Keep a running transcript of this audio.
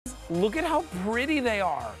look at how pretty they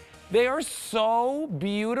are. They are so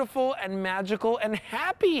beautiful and magical and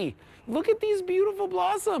happy. Look at these beautiful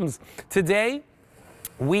blossoms. Today,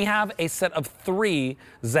 we have a set of 3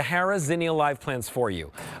 Zahara Zinnia live plants for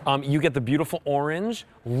you. You get the beautiful orange.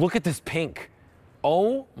 Look at this pink.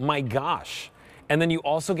 Oh my gosh. And then you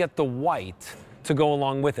also get the white to go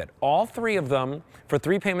along with it. All 3 of them for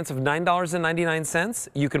 3 payments of $9.99.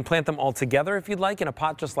 You can plant them all together if you'd like in a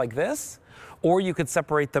pot just like this, or you could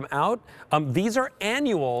separate them out. These are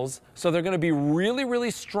annuals, so they're gonna be really, really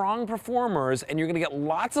strong performers, and you're gonna get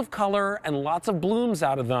lots of color and lots of blooms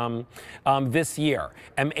out of them this year.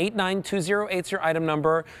 M89208 is your item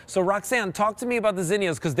number. So Roxanne, talk to me about the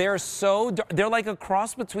zinnias, because they're like a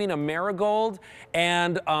cross between a marigold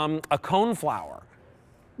and a coneflower.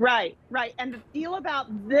 Right, right. And the deal about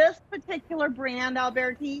this particular brand,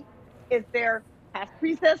 Alberti, is they're pest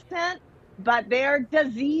resistant, but they're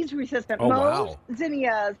disease resistant. Oh, Most wow.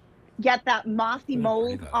 zinnias get that mossy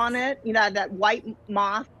mold on it, you know, that white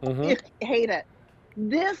moss. You hate it.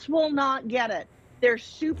 This will not get it. They're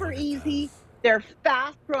super easy. They're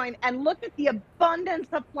fast growing. And look at the abundance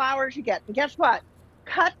of flowers you get. And guess what?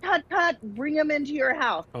 Cut, cut, cut, bring them into your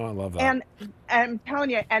house. Oh, I love that. And I'm telling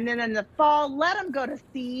you, and then in the fall, let them go to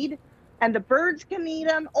seed, and the birds can eat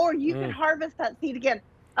them, or you can harvest that seed again.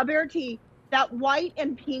 Alberti, that white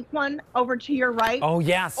and pink one over to your right. Oh,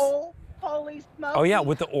 yes. Oh, holy smoke. Oh, yeah,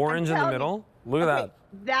 with the orange in the middle. Look at that.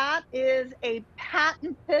 That is a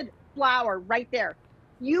patented flower right there.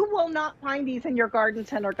 You will not find these in your garden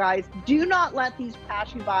center, guys. Do not let these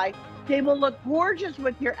pass you by. They will look gorgeous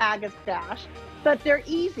with your agate stash, but they're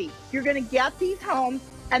easy. You're going to get these home,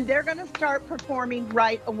 and they're going to start performing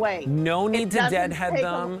right away. No need to deadhead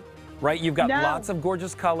them, right? You've got lots of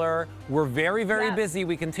gorgeous color. We're very, very busy.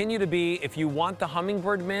 We continue to be. If you want the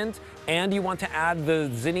hummingbird mint and you want to add the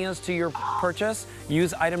zinnias to your purchase,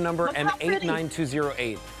 use item number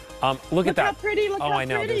M89208. Look at that. How pretty, look how I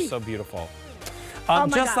know, pretty. they're so beautiful.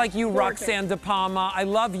 Just God, like you, gorgeous. Roxanne De Palma, I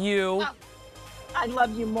love you. I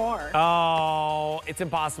love you more. Oh, it's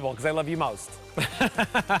impossible because I love you most.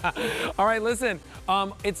 All right, listen,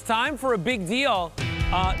 it's time for a big deal.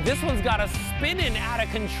 This one's got us spinning out of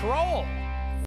control.